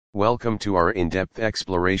Welcome to our in-depth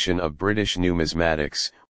exploration of British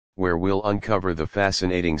numismatics, where we'll uncover the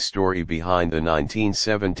fascinating story behind the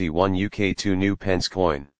 1971 UK 2 pence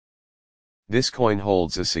coin. This coin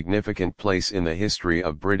holds a significant place in the history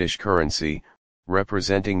of British currency,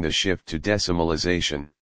 representing the shift to decimalisation.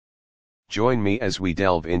 Join me as we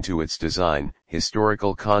delve into its design,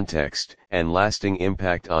 historical context, and lasting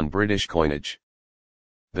impact on British coinage.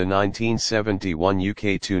 The 1971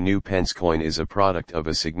 UK 2 pence coin is a product of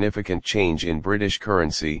a significant change in British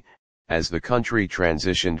currency, as the country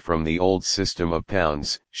transitioned from the old system of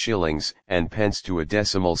pounds, shillings, and pence to a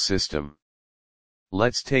decimal system.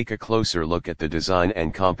 Let's take a closer look at the design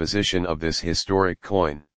and composition of this historic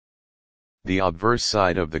coin. The obverse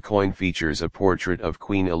side of the coin features a portrait of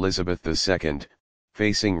Queen Elizabeth II,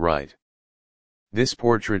 facing right. This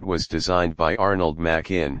portrait was designed by Arnold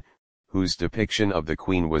Machin, whose depiction of the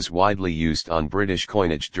Queen was widely used on British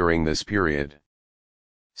coinage during this period.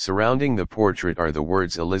 Surrounding the portrait are the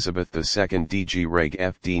words Elizabeth II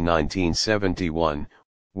D.G.REG.F.D 1971,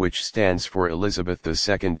 which stands for Elizabeth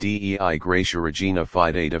II DIEGREG.F.D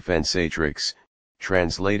Defensatrix,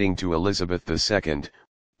 translating to Elizabeth II,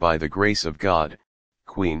 by the grace of God,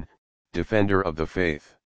 Queen, Defender of the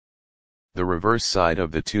Faith. The reverse side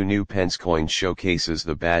of the 2 pence coin showcases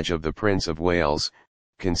the badge of the Prince of Wales,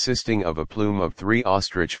 consisting of a plume of 3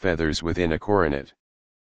 ostrich feathers within a coronet.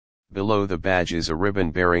 Below the badge is a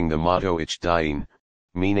ribbon bearing the motto II D.G.REG.F.D,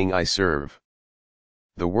 meaning I serve.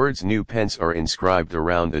 The words new pence are inscribed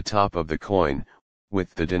around the top of the coin,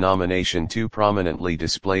 with the denomination 2 prominently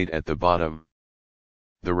displayed at the bottom.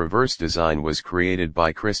 The reverse design was created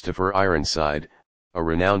by Christopher Ironside, a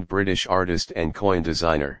renowned British artist and coin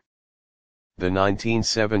designer. The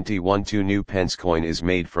 1971 2 pence coin is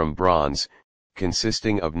made from bronze,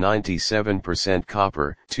 consisting of 97%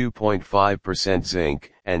 copper, 2.5%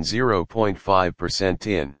 zinc, and 0.5%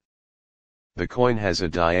 tin. The coin has a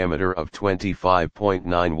diameter of 25.91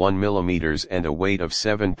 mm and a weight of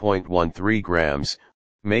 7.13 grams,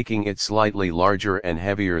 making it slightly larger and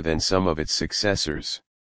heavier than some of its successors.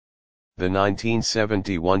 The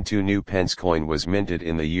 1971 2 pence coin was minted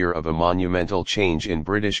in the year of a monumental change in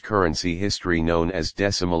British currency history known as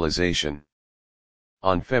decimalisation.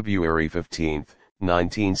 On February 15,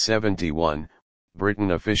 1971, Britain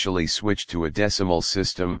officially switched to a decimal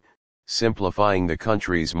system, simplifying the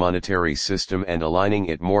country's monetary system and aligning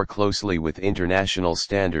it more closely with international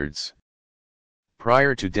standards.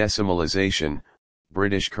 Prior to decimalisation,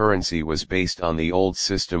 British currency was based on the old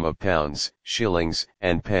system of pounds, shillings,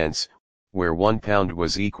 and pence, where £1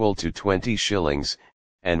 was equal to 20 shillings,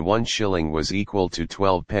 and 1 shilling was equal to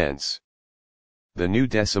 12 pence. The new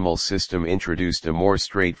decimal system introduced a more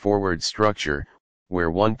straightforward structure,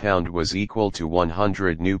 where £1 was equal to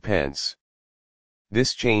 100 pence.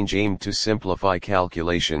 This change aimed to simplify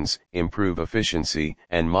calculations, improve efficiency,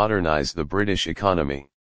 and modernize the British economy.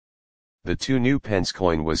 The 2 pence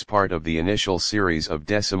coin was part of the initial series of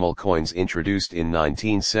decimal coins introduced in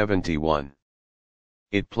 1971.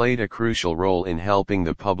 It played a crucial role in helping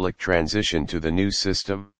the public transition to the new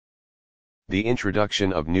system. The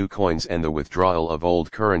introduction of new coins and the withdrawal of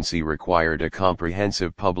old currency required a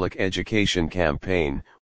comprehensive public education campaign,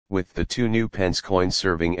 with the 2 pence coin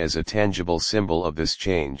serving as a tangible symbol of this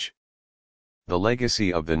change. The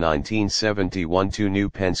legacy of the 1971 2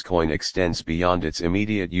 pence coin extends beyond its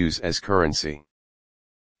immediate use as currency.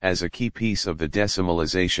 As a key piece of the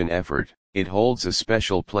decimalisation effort, it holds a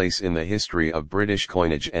special place in the history of British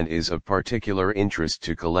coinage and is of particular interest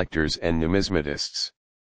to collectors and numismatists.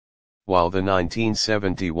 While the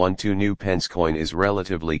 1971 2 pence coin is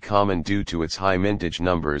relatively common due to its high mintage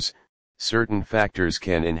numbers, certain factors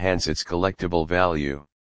can enhance its collectible value.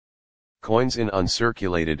 Coins in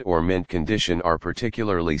uncirculated or mint condition are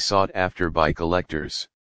particularly sought after by collectors.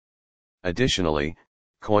 Additionally,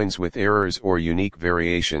 coins with errors or unique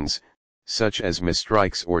variations, such as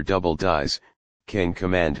misstrikes or double dies, can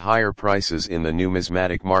command higher prices in the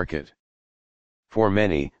numismatic market. For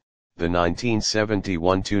many, the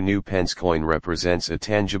 1971 2 pence coin represents a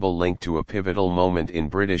tangible link to a pivotal moment in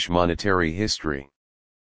British monetary history.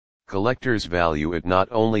 Collectors value it not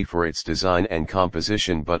only for its design and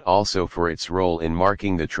composition but also for its role in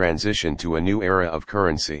marking the transition to a new era of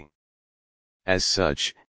currency. As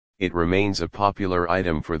such, it remains a popular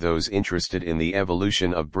item for those interested in the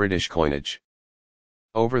evolution of British coinage.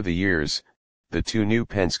 Over the years, the 2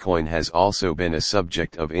 pence coin has also been a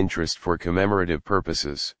subject of interest for commemorative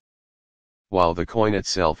purposes. While the coin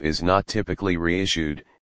itself is not typically reissued,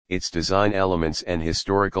 its design elements and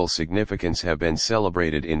historical significance have been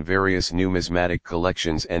celebrated in various numismatic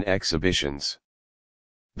collections and exhibitions.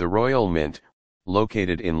 The Royal Mint,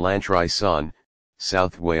 located in Lantry-Son,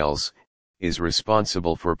 South Wales, is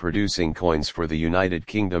responsible for producing coins for the United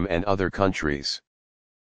Kingdom and other countries.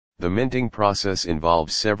 The minting process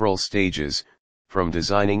involves several stages, from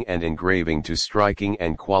designing and engraving to striking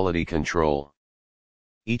and quality control.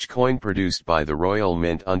 Each coin produced by the Royal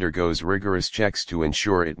Mint undergoes rigorous checks to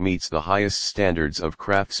ensure it meets the highest standards of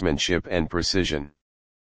craftsmanship and precision.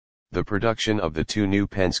 The production of the 2 new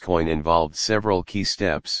pence coin involved several key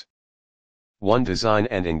steps. 1. Design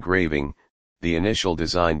and engraving. The initial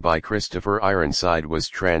design by Christopher Ironside was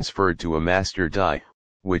transferred to a master die,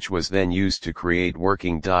 which was then used to create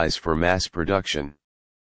working dies for mass production.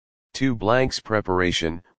 2. Blanks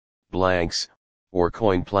preparation. Blanks, or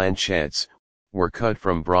coin planchettes, were cut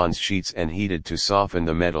from bronze sheets and heated to soften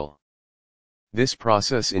the metal. This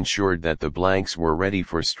process ensured that the blanks were ready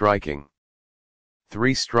for striking.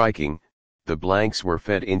 3. Striking. The blanks were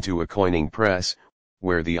fed into a coining press,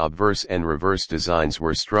 where the obverse and reverse designs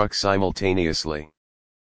were struck simultaneously.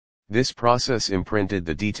 This process imprinted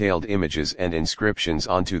the detailed images and inscriptions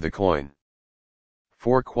onto the coin.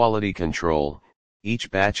 4. Quality control. Each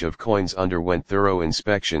batch of coins underwent thorough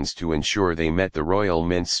inspections to ensure they met the Royal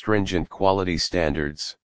Mint's stringent quality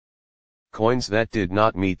standards. Coins that did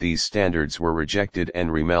not meet these standards were rejected and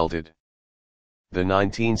remelted. The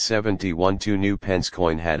 1971 2 new pence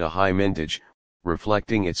coin had a high mintage,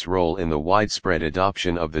 reflecting its role in the widespread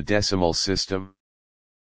adoption of the decimal system.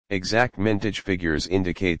 Exact mintage figures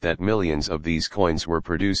indicate that millions of these coins were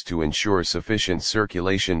produced to ensure sufficient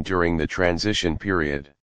circulation during the transition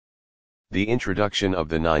period. The introduction of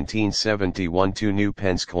the 1971 2 new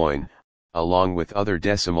pence coin, along with other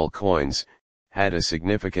decimal coins, had a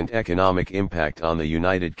significant economic impact on the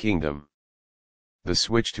United Kingdom. The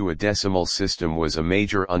switch to a decimal system was a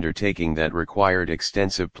major undertaking that required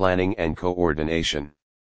extensive planning and coordination.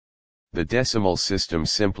 The decimal system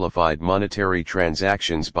simplified monetary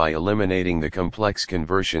transactions by eliminating the complex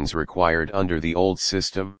conversions required under the old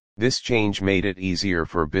system. This change made it easier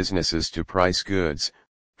for businesses to price goods,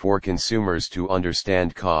 for consumers to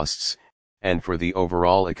understand costs, and for the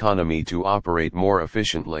overall economy to operate more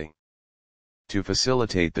efficiently. To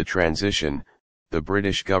facilitate the transition, the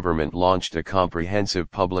British government launched a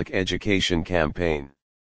comprehensive public education campaign.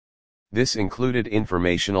 This included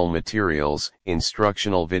informational materials,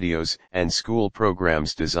 instructional videos, and school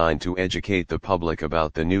programs designed to educate the public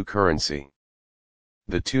about the new currency.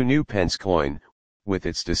 The 2 new pence coin, with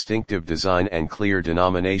its distinctive design and clear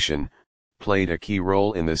denomination, played a key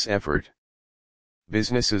role in this effort.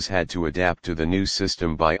 Businesses had to adapt to the new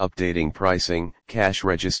system by updating pricing, cash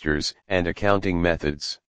registers, and accounting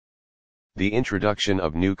methods. The introduction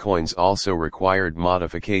of new coins also required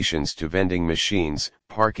modifications to vending machines,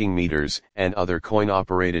 parking meters, and other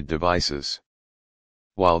coin-operated devices.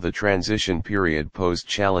 While the transition period posed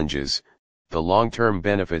challenges, the long-term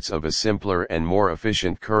benefits of a simpler and more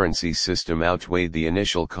efficient currency system outweighed the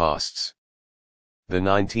initial costs. The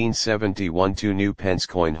 1971 2 new pence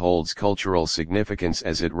coin holds cultural significance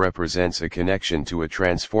as it represents a connection to a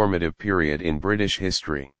transformative period in British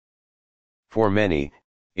history. For many,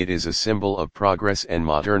 it is a symbol of progress and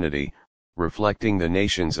modernity, reflecting the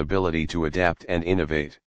nation's ability to adapt and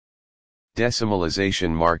innovate.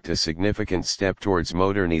 Decimalisation marked a significant step towards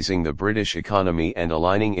modernizing the British economy and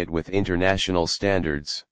aligning it with international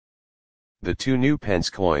standards. The 2 new pence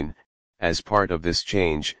coin, as part of this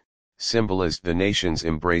change, symbolized the nation's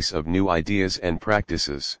embrace of new ideas and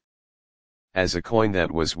practices. As a coin that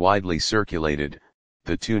was widely circulated,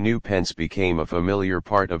 the 2 new pence became a familiar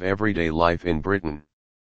part of everyday life in Britain.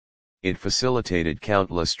 It facilitated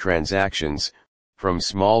countless transactions, from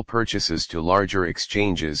small purchases to larger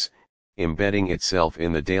exchanges, embedding itself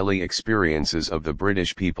in the daily experiences of the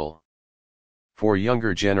British people. For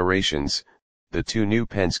younger generations, the 2 new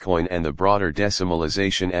pence coin and the broader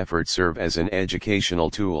decimalisation effort serve as an educational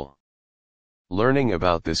tool. Learning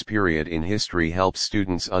about this period in history helps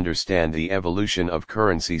students understand the evolution of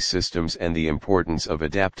currency systems and the importance of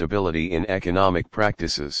adaptability in economic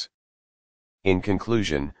practices. In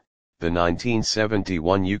conclusion, the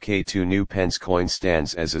 1971 UK 2 new pence coin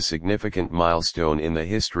stands as a significant milestone in the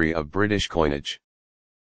history of British coinage.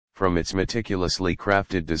 From its meticulously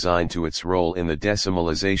crafted design to its role in the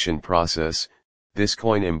decimalisation process, this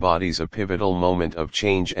coin embodies a pivotal moment of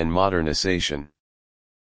change and modernization.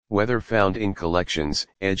 Whether found in collections,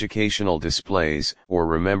 educational displays, or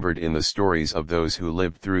remembered in the stories of those who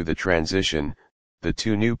lived through the transition, the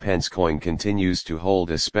 2 new pence coin continues to hold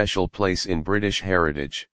a special place in British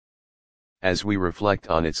heritage. As we reflect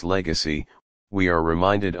on its legacy, we are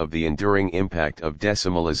reminded of the enduring impact of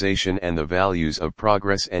decimalisation and the values of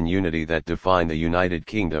progress and unity that define the United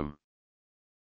Kingdom.